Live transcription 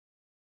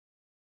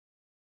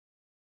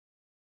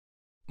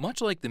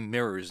Much like the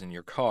mirrors in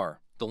your car,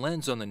 the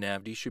lens on the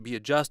Navdy should be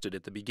adjusted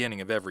at the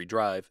beginning of every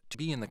drive to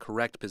be in the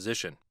correct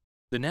position.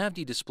 The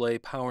Navdy display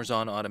powers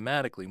on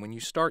automatically when you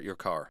start your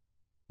car.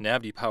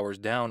 Navdy powers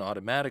down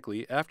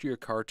automatically after your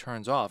car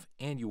turns off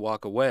and you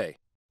walk away,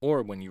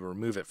 or when you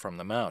remove it from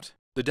the mount.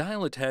 The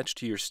dial attached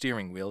to your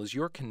steering wheel is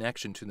your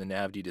connection to the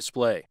Navdy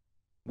display.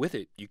 With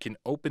it, you can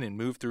open and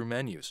move through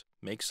menus,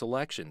 make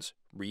selections,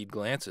 read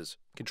glances,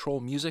 control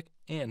music,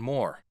 and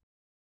more.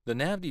 The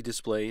Navdy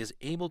display is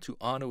able to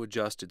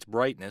auto-adjust its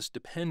brightness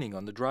depending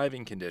on the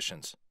driving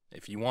conditions.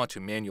 If you want to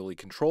manually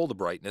control the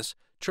brightness,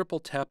 triple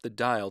tap the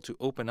dial to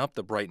open up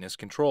the brightness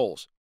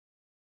controls.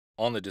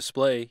 On the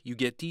display, you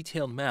get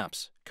detailed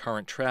maps,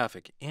 current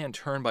traffic, and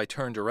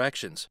turn-by-turn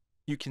directions.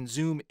 You can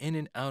zoom in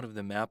and out of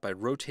the map by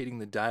rotating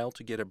the dial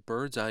to get a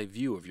bird's-eye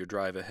view of your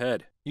drive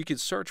ahead. You can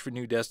search for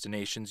new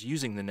destinations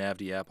using the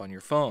Navdy app on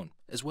your phone,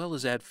 as well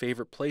as add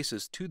favorite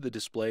places to the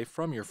display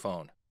from your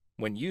phone.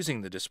 When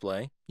using the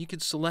display, you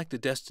can select a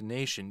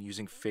destination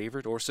using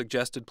favorite or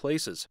suggested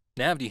places.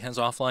 Navdy has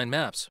offline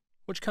maps,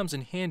 which comes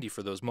in handy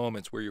for those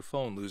moments where your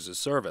phone loses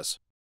service.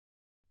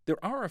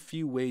 There are a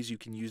few ways you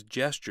can use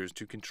gestures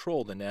to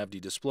control the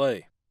Navdy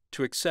display.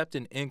 To accept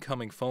an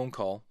incoming phone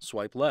call,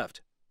 swipe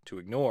left. To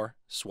ignore,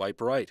 swipe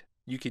right.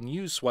 You can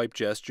use swipe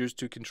gestures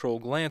to control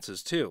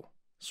glances too.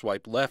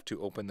 Swipe left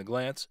to open the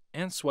glance,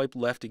 and swipe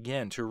left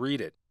again to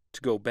read it.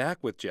 To go back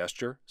with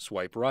gesture,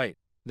 swipe right.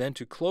 Then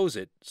to close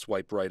it,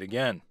 swipe right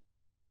again.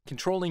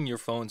 Controlling your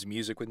phone's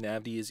music with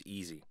Navdy is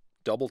easy.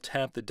 Double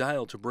tap the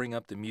dial to bring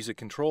up the music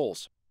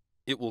controls.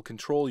 It will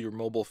control your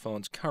mobile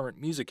phone's current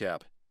music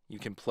app. You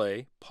can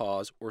play,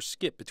 pause, or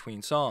skip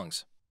between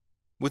songs.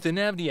 With the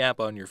Navdy app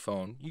on your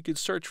phone, you can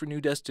search for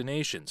new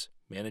destinations,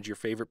 manage your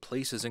favorite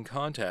places and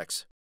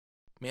contacts,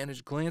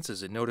 manage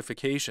glances and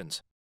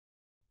notifications,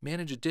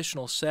 manage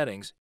additional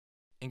settings,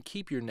 and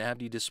keep your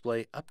Navdy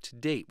display up to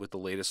date with the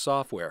latest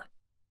software.